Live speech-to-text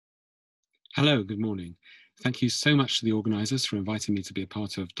Hello, good morning. Thank you so much to the organisers for inviting me to be a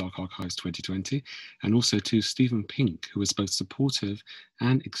part of Dark Archives 2020, and also to Stephen Pink, who was both supportive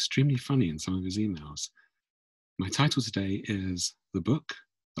and extremely funny in some of his emails. My title today is The Book,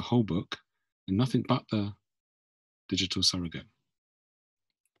 the Whole Book, and Nothing But the Digital Surrogate.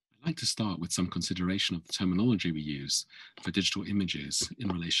 I'd like to start with some consideration of the terminology we use for digital images in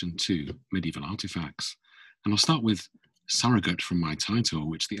relation to medieval artifacts. And I'll start with surrogate from my title,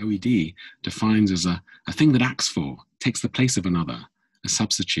 which the OED defines as a thing that acts for, takes the place of another, a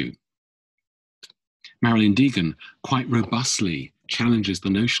substitute. Marilyn Deegan quite robustly challenges the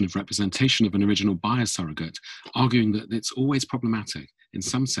notion of representation of an original by a surrogate, arguing that it's always problematic. In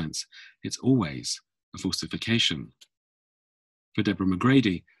some sense, it's always a falsification. For Deborah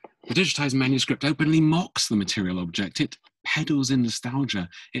McGrady, the digitized manuscript openly mocks the material object. It peddles in nostalgia.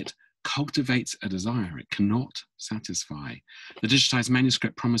 It cultivates a desire it cannot satisfy. The digitized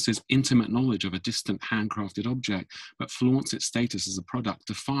manuscript promises intimate knowledge of a distant handcrafted object, but flaunts its status as a product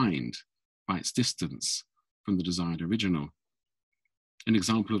defined by its distance from the desired original. An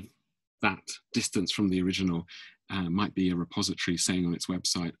example of that distance from the original might be a repository saying on its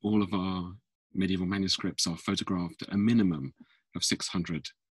website, all of our medieval manuscripts are photographed at a minimum of 600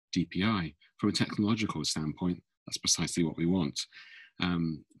 DPI. From a technological standpoint, that's precisely what we want.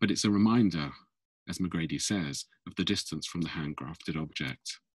 But it's a reminder, as McGrady says, of the distance from the handcrafted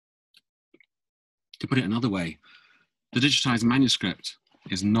object. To put it another way, the digitized manuscript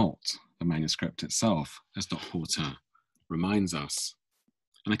is not the manuscript itself, as Dr. Porter reminds us.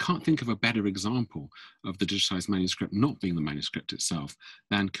 And I can't think of a better example of the digitized manuscript not being the manuscript itself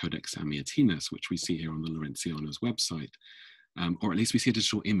than Codex Amiatinus, which we see here on the Laurentiana's website, or at least we see a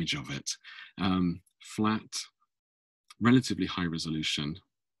digital image of it. Flat, relatively high resolution,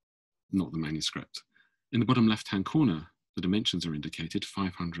 not the manuscript. In the bottom left-hand corner, the dimensions are indicated,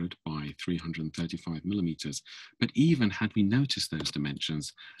 500 by 335 millimeters. But even had we noticed those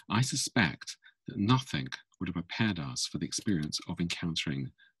dimensions, I suspect that nothing would have prepared us for the experience of encountering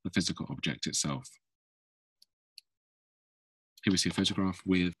the physical object itself. Here we see a photograph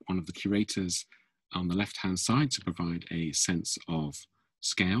with one of the curators on the left-hand side to provide a sense of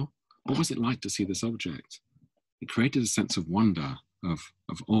scale. What was it like to see this object? It created a sense of wonder, of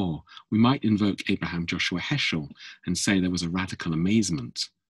awe. We might invoke Abraham Joshua Heschel and say there was a radical amazement.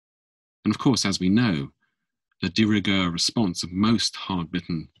 And of course, as we know, the de rigueur response of most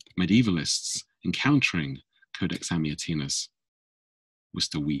hard-bitten medievalists encountering Codex Amiatinus was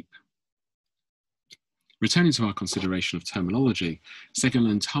to weep. Returning to our consideration of terminology,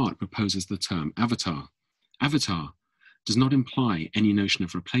 Seguin Tart proposes the term avatar. Avatar does not imply any notion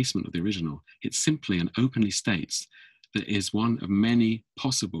of replacement of the original. It simply and openly states that it is one of many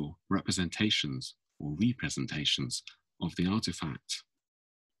possible representations or representations of the artifact.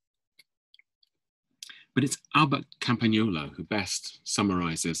 But it's Albert Campagnolo who best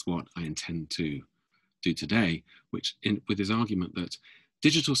summarizes what I intend to do today, with his argument that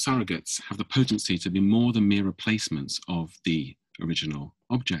digital surrogates have the potency to be more than mere replacements of the original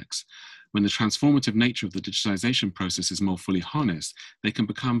objects. When the transformative nature of the digitization process is more fully harnessed, they can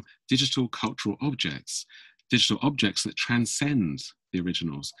become digital cultural objects that transcend the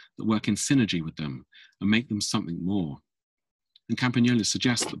originals, that work in synergy with them and make them something more. And Campagnolo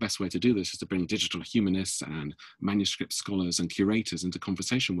suggests the best way to do this is to bring digital humanists and manuscript scholars and curators into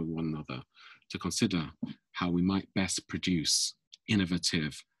conversation with one another to consider how we might best produce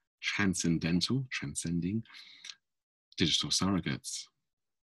innovative, transcending digital surrogates.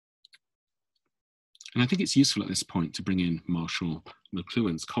 And I think it's useful at this point to bring in Marshall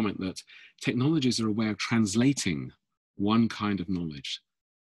McLuhan's comment that technologies are a way of translating one kind of knowledge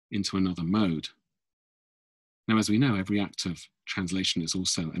into another mode. Now, as we know, every act of translation is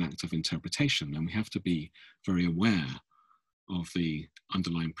also an act of interpretation, and we have to be very aware of the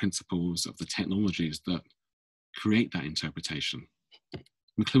underlying principles of the technologies that create that interpretation.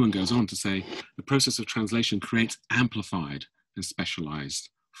 McLuhan goes on to say, the process of translation creates amplified and specialized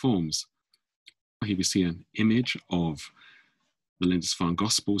forms. Here we see an image of the Lindisfarne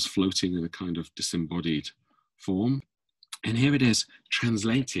Gospels floating in a kind of disembodied form. And here it is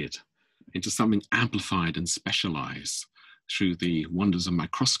translated into something amplified and specialized through the wonders of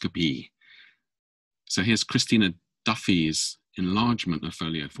microscopy. So here's Christina Duffy's enlargement of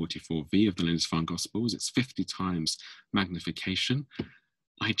folio 44V of the Lindisfarne Gospels. It's 50 times magnification.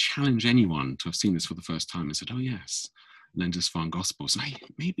 I challenge anyone to have seen this for the first time and said, oh yes, Lindisfarne Gospels,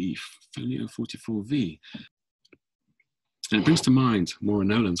 maybe folio 44V. And it brings to mind Maura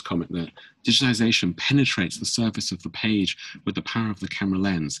Nolan's comment that digitization penetrates the surface of the page with the power of the camera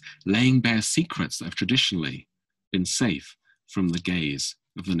lens, laying bare secrets that have traditionally been safe from the gaze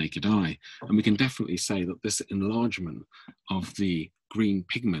of the naked eye. And we can definitely say that this enlargement of the green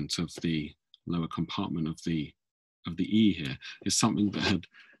pigment of the lower compartment of the E here is something that had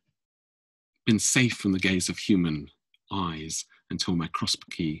been safe from the gaze of human eyes until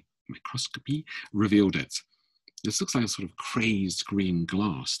microscopy revealed it. This looks like a sort of crazed green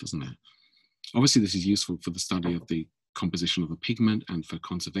glass, doesn't it? Obviously, this is useful for the study of the composition of the pigment and for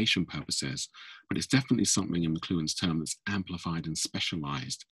conservation purposes, but it's definitely something in McLuhan's term that's amplified and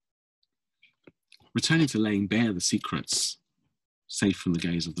specialized. Returning to laying bare the secrets safe from the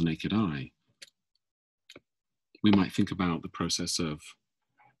gaze of the naked eye, we might think about the process of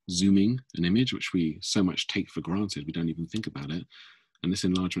zooming an image, which we so much take for granted, we don't even think about it. And this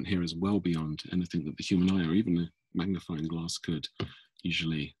enlargement here is well beyond anything that the human eye or even a magnifying glass could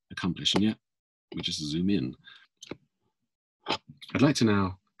usually accomplish, and yet we just zoom in. I'd like to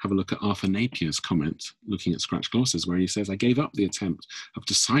now have a look at Arthur Napier's comment looking at scratch glosses, where he says, "I gave up the attempt of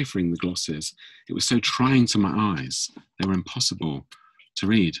deciphering the glosses. It was so trying to my eyes. They were impossible to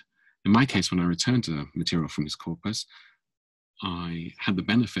read." In my case, when I returned to material from his corpus, I had the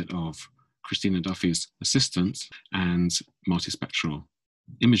benefit of Christina Duffy's assistance and multispectral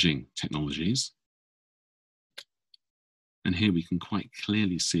imaging technologies. And here we can quite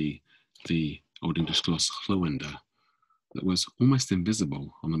clearly see the Old English gloss Hlowenda that was almost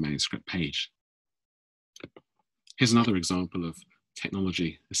invisible on the manuscript page. Here's another example of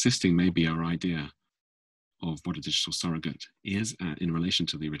technology assisting maybe our idea of what a digital surrogate is in relation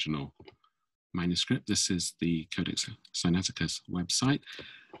to the original manuscript. This is the Codex Sinaiticus website.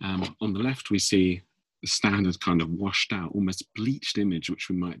 On the left, we see the standard kind of washed out, almost bleached image, which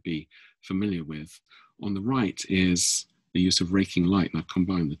we might be familiar with. On the right is the use of raking light, and I've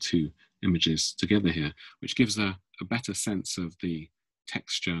combined the two images together here, which gives a better sense of the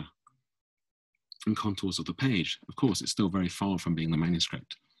texture and contours of the page. Of course, it's still very far from being the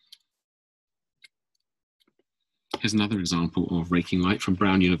manuscript. Here's another example of raking light from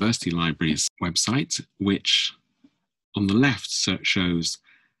Brown University Library's website, which on the left shows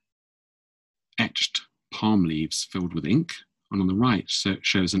etched palm leaves filled with ink, and on the right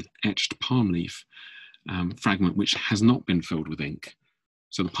shows an etched palm leaf fragment which has not been filled with ink.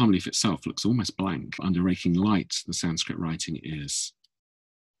 So the palm leaf itself looks almost blank. Under raking light, the Sanskrit writing is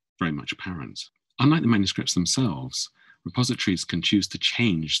very much apparent. Unlike the manuscripts themselves, repositories can choose to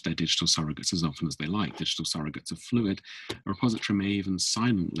change their digital surrogates as often as they like. Digital surrogates are fluid. A repository may even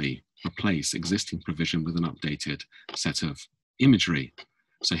silently replace existing provision with an updated set of imagery.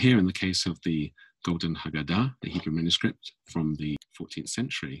 So here in the case of the Golden Haggadah, the Hebrew manuscript from the 14th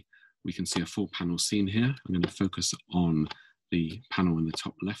century, we can see a full panel scene here. I'm going to focus on the panel in the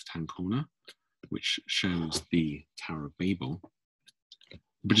top left-hand corner, which shows the Tower of Babel.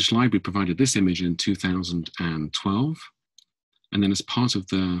 The British Library provided this image in 2012. And then as part of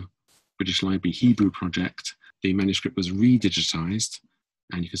the British Library Hebrew project, the manuscript was redigitized,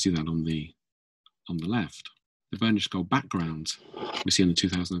 and you can see that on the left. The burnished gold background we see in the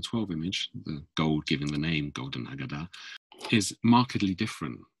 2012 image, the gold giving the name Golden Haggadah, is markedly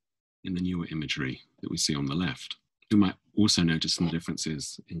different in the newer imagery that we see on the left. You might also notice some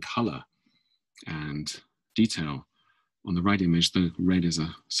differences in color and detail. On the right image, the red is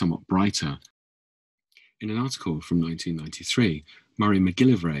somewhat brighter. In an article from 1993, Murray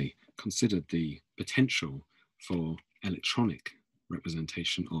McGillivray considered the potential for electronic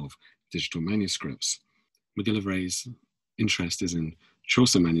representation of digital manuscripts. McGillivray's interest is in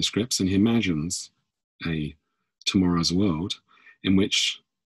Chaucer manuscripts, and he imagines a tomorrow's world in which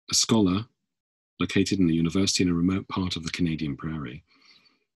a scholar located in a university in a remote part of the Canadian prairie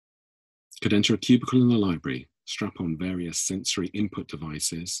could enter a cubicle in the library, strap on various sensory input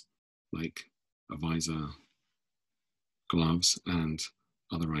devices like a visor, gloves, and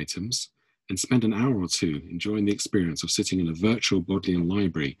other items, and spend an hour or two enjoying the experience of sitting in a virtual Bodleian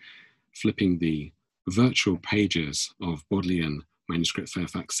library, flipping the virtual pages of Bodleian manuscript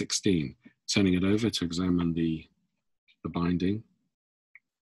Fairfax 16, turning it over to examine the binding,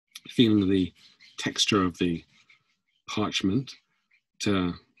 feeling the texture of the parchment,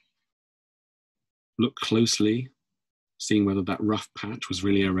 to look closely, seeing whether that rough patch was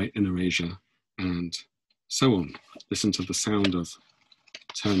really an erasure, and so on. Listen to the sound of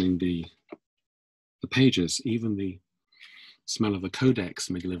turning the pages. Even the smell of the codex,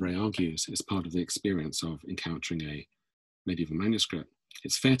 McGillivray argues, is part of the experience of encountering a medieval manuscript.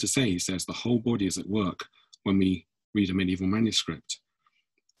 It's fair to say, he says, the whole body is at work when we read a medieval manuscript.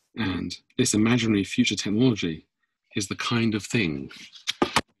 And this imaginary future technology is the kind of thing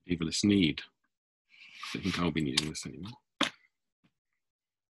medievalists need. I don't think I'll be needing this anymore. For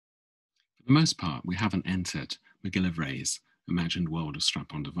the most part, we haven't entered McGillivray's imagined world of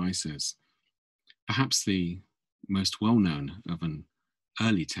strap-on devices. Perhaps the most well-known of an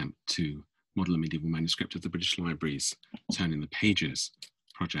early attempt to model a medieval manuscript of the British Library's Turning the Pages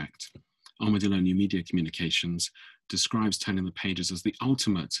project. Armadillo New Media Communications describes Turning the Pages as the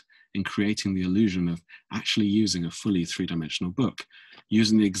ultimate in creating the illusion of actually using a fully three-dimensional book.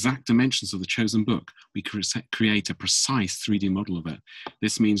 Using the exact dimensions of the chosen book, we create a precise 3D model of it.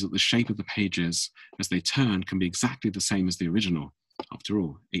 This means that the shape of the pages as they turn can be exactly the same as the original. After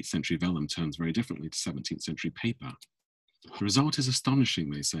all, 8th century vellum turns very differently to 17th century paper. The result is astonishing,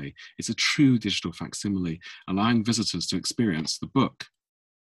 they say. It's a true digital facsimile, allowing visitors to experience the book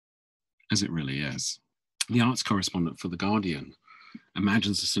as it really is. The arts correspondent for The Guardian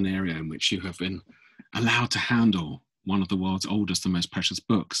imagines a scenario in which you have been allowed to handle one of the world's oldest and most precious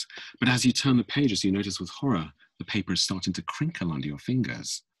books, but as you turn the pages, you notice with horror, the paper is starting to crinkle under your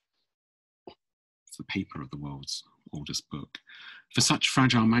fingers. It's the paper of the world's oldest book. For such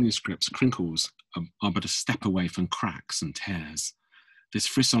fragile manuscripts, crinkles are but a step away from cracks and tears. This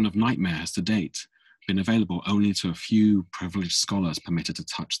frisson of nightmare has to date been available only to a few privileged scholars permitted to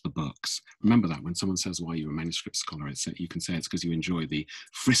touch the books. Remember that when someone says why you're a manuscript scholar, you can say it's because you enjoy the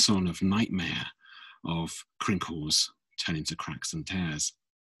frisson of nightmare of crinkles turning to cracks and tears.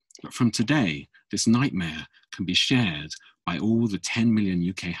 But from today, this nightmare can be shared by all the 10 million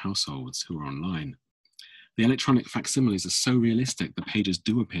UK households who are online. The electronic facsimiles are so realistic, the pages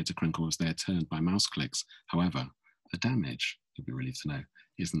do appear to crinkle as they are turned by mouse clicks. However, the damage, you'll be relieved to know,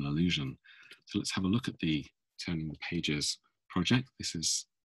 is an illusion. So let's have a look at the Turning the Pages project. This is,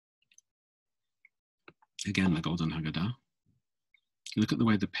 again, the Golden Haggadah. Look at the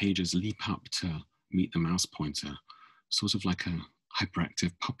way the pages leap up to meet the mouse pointer, sort of like a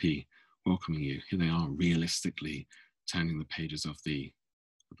hyperactive puppy welcoming you. Here they are realistically turning the pages of the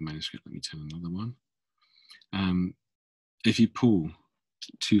manuscript. Let me turn another one. If you pull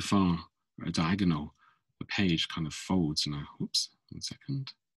too far or a diagonal, the page kind of folds in a, oops, 1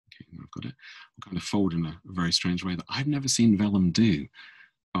 second. Okay, now I've got it. Will kind of fold in a very strange way that I've never seen vellum do.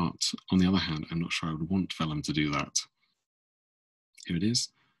 But on the other hand, I'm not sure I would want vellum to do that. Here it is.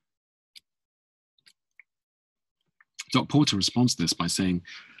 Dr. Porter responds to this by saying,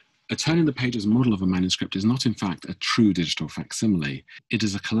 a Turning the Pages model of a manuscript is not in fact a true digital facsimile. It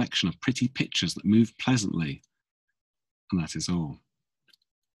is a collection of pretty pictures that move pleasantly, and that is all.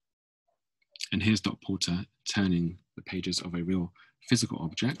 And here's Dr. Porter turning the pages of a real physical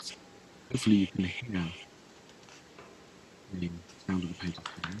object. Hopefully you can hear the sound of the pages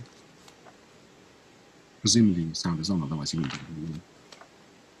turning. Presumably the sound is on, otherwise you wouldn't be able to hear it.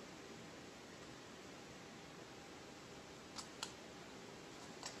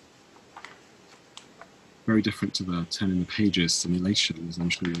 Very different to the Turning the Pages simulation, as I'm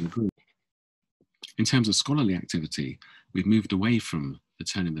sure you'll agree. In terms of scholarly activity, we've moved away from the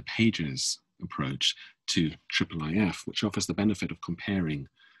Turning the Pages approach to IIIF, which offers the benefit of comparing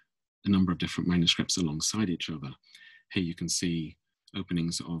a number of different manuscripts alongside each other. Here you can see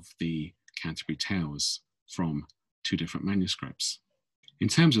openings of the Canterbury Tales from 2 different manuscripts. In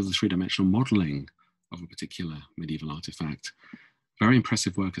terms of the three-dimensional modelling of a particular medieval artifact, very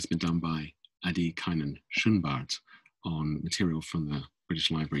impressive work has been done by Adi Kynan-Schunbart on material from the British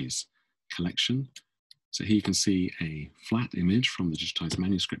Library's collection. So here you can see a flat image from the digitized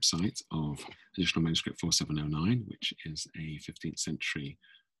manuscript site of Additional Manuscript 4709, which is a 15th century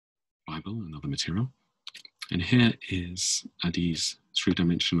Bible and other material. And here is Adi's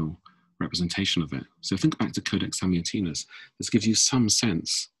three-dimensional representation of it. So think back to Codex Amiatinus. This gives you some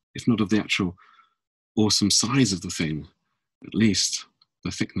sense, if not of the actual awesome size of the thing, at least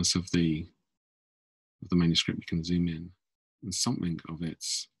the thickness of the manuscript. You can zoom in, and something of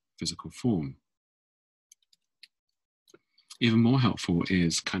its physical form. Even more helpful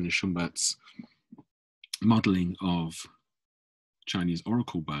is Kynan-Schunbart's modeling of Chinese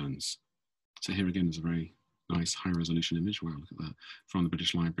oracle bones. So here again is a very nice high resolution image. Wow, look at that, from the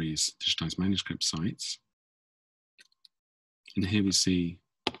British Library's digitized manuscript sites. And here we see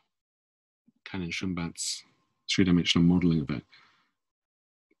Kynan-Schunbart's three-dimensional modeling of it,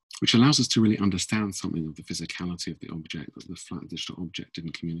 which allows us to really understand something of the physicality of the object that the flat digital object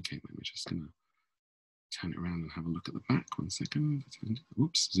didn't communicate with. We're just going to turn it around and have a look at the back. 1 second.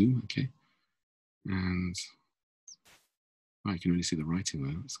 Oops, zoom, okay. And you can really see the writing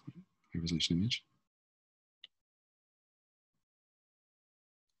there. It's quite a high resolution image.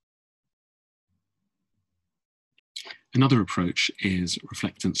 Another approach is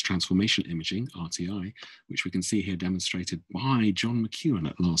reflectance transformation imaging, RTI, which we can see here demonstrated by John McEwen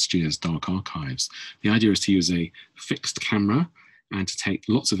at last year's Dark Archives. The idea is to use a fixed camera and to take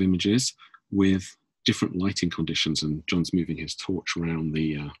lots of images with different lighting conditions, and John's moving his torch around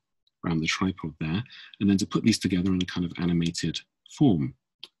the tripod there, and then to put these together in a kind of animated form.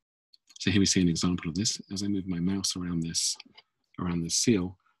 So here we see an example of this. As I move my mouse around this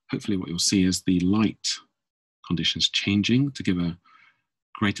seal, hopefully what you'll see is the light conditions changing to give a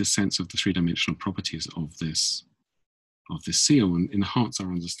greater sense of the three-dimensional properties of this seal and enhance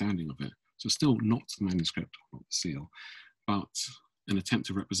our understanding of it. So still not the manuscript, not the seal, but an attempt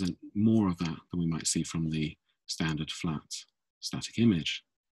to represent more of that than we might see from the standard flat static image.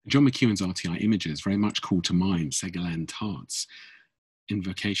 John McEwen's RTI images very much call to mind Segalen Tart's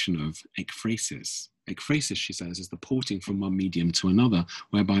invocation of ekphrasis. Ekphrasis, she says, is the porting from one medium to another,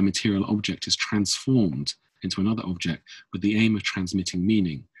 whereby a material object is transformed into another object with the aim of transmitting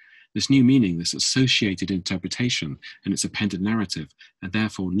meaning. This new meaning, this associated interpretation and its appended narrative are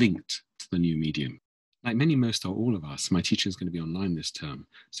therefore linked to the new medium. Like many, most or all of us, my teaching is going to be online this term.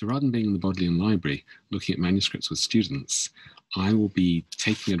 So rather than being in the Bodleian Library looking at manuscripts with students, I will be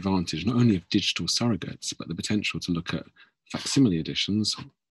taking advantage not only of digital surrogates, but the potential to look at facsimile editions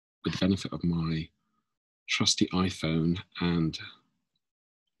with the benefit of my trusty iPhone and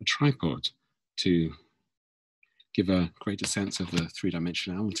a tripod to give a greater sense of the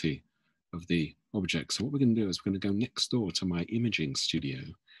three-dimensionality of the object. So what we're going to do is we're going to go next door to my imaging studio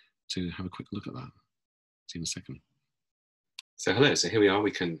to have a quick look at that. See you in a second. So hello, so here we are.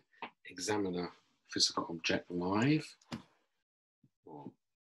 We can examine a physical object live, or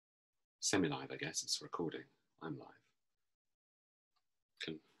semi-live, I guess. It's a recording. I'm live.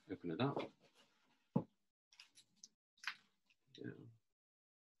 Can open it up. Yeah.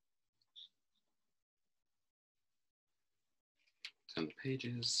 Turn the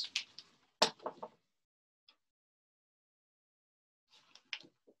pages.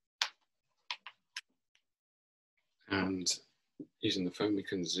 And using the phone, we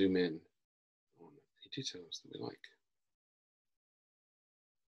can zoom in on the details that we like.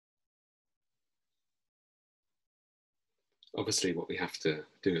 Obviously, what we have to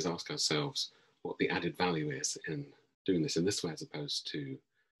do is ask ourselves what the added value is in doing this in this way as opposed to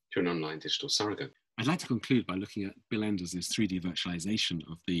an online digital surrogate. I'd like to conclude by looking at Bill Enders' 3D virtualization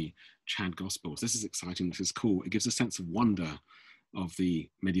of the Chad Gospels. This is exciting, this is cool. It gives a sense of wonder of the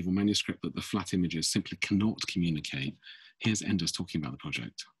medieval manuscript that the flat images simply cannot communicate. Here's Enders talking about the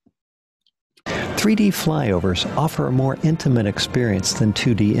project. 3D flyovers offer a more intimate experience than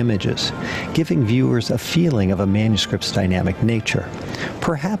 2D images, giving viewers a feeling of a manuscript's dynamic nature,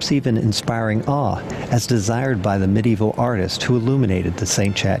 perhaps even inspiring awe as desired by the medieval artist who illuminated the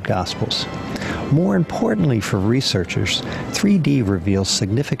St. Chad Gospels. More importantly for researchers, 3D reveals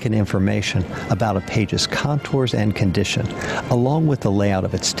significant information about a page's contours and condition, along with the layout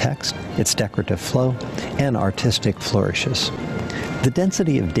of its text, its decorative flow, and artistic flourishes. The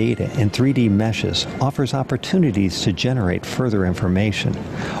density of data in 3D meshes offers opportunities to generate further information.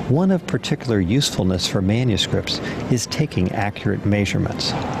 One of particular usefulness for manuscripts is taking accurate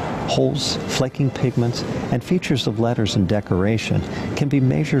measurements. Holes, flaking pigments, and features of letters and decoration can be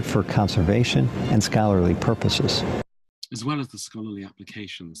measured for conservation and scholarly purposes. As well as the scholarly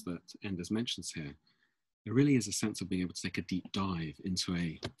applications that Enders mentions here, there really is a sense of being able to take a deep dive into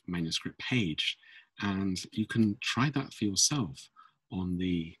a manuscript page, and you can try that for yourself on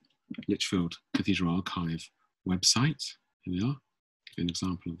the Lichfield Cathedral Archive website. Here we are. Give you an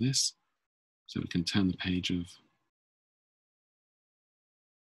example of this. So we can turn the page of,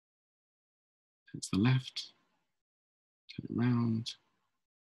 to the left, turn it round.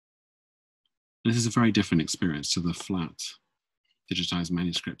 This is a very different experience to the flat digitized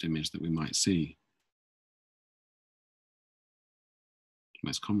manuscript image that we might see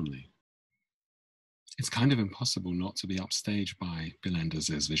most commonly. It's kind of impossible not to be upstaged by Bill Enders'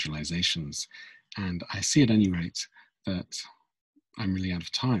 visualizations, and I see at any rate that I'm really out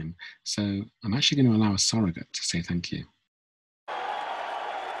of time, so I'm actually going to allow a surrogate to say thank you.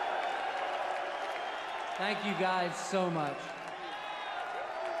 Thank you guys so much.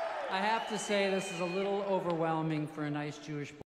 I have to say this is a little overwhelming for a nice Jewish boy.